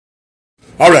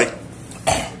All right.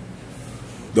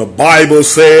 The Bible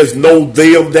says, know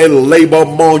them that labor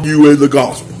among you in the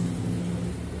gospel.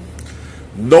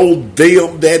 Know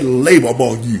them that labor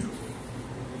among you.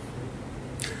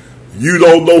 You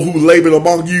don't know who labored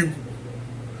among you.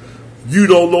 You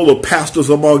don't know the pastors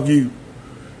among you.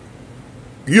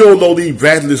 You don't know the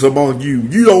evangelists among you.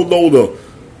 You don't know the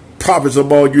prophets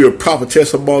among you, the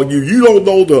prophetess among you. You don't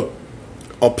know the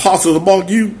apostles among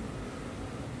you.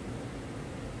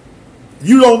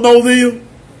 You don't know them.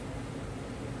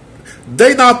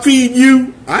 They not feeding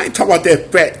you. I ain't talking about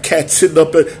that fat cat sitting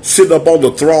up on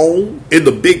the throne in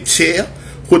the big chair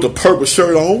with the purple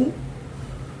shirt on.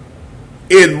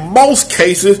 In most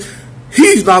cases,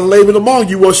 he's not laboring among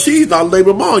you, or she's not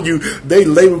laboring among you. They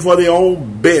labor for their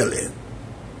own belly.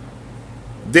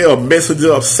 They're a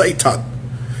messenger of Satan.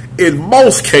 In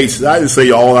most cases, I didn't say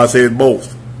all, I said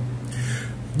most.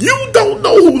 You don't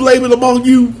know who labored among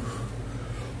you.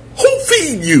 Who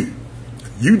feed you?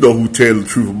 You know who tells the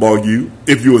truth among you.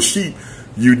 If you're a sheep,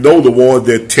 you know the one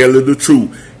that telling the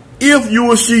truth. If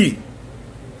you're a sheep.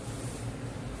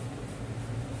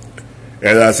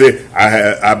 And I said,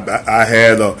 I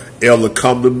had an elder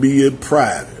come to me in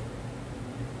private.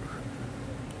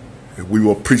 And we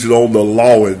were preaching on the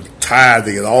law and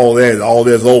tithing and all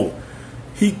that's over.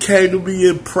 He came to me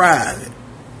in private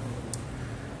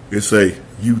and say,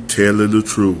 you telling the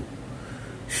truth.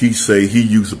 He say he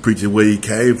used to preaching where he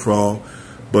came from,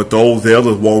 but those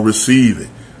elders won't receive it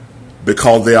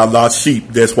because they are not sheep.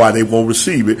 That's why they won't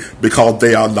receive it, because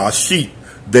they are not sheep.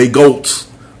 They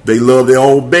goats. They love their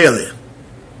own belly.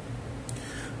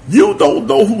 You don't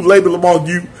know who labor among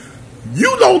you.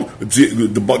 You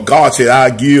don't. God said, I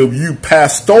give you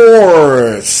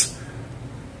pastors.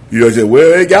 You know, say,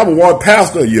 well, they got one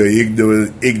pastor. You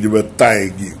ignorant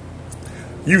thing, you.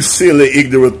 You silly,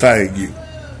 ignorant thing, you.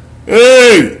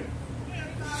 Hey!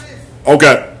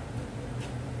 Okay.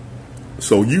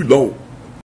 So you don't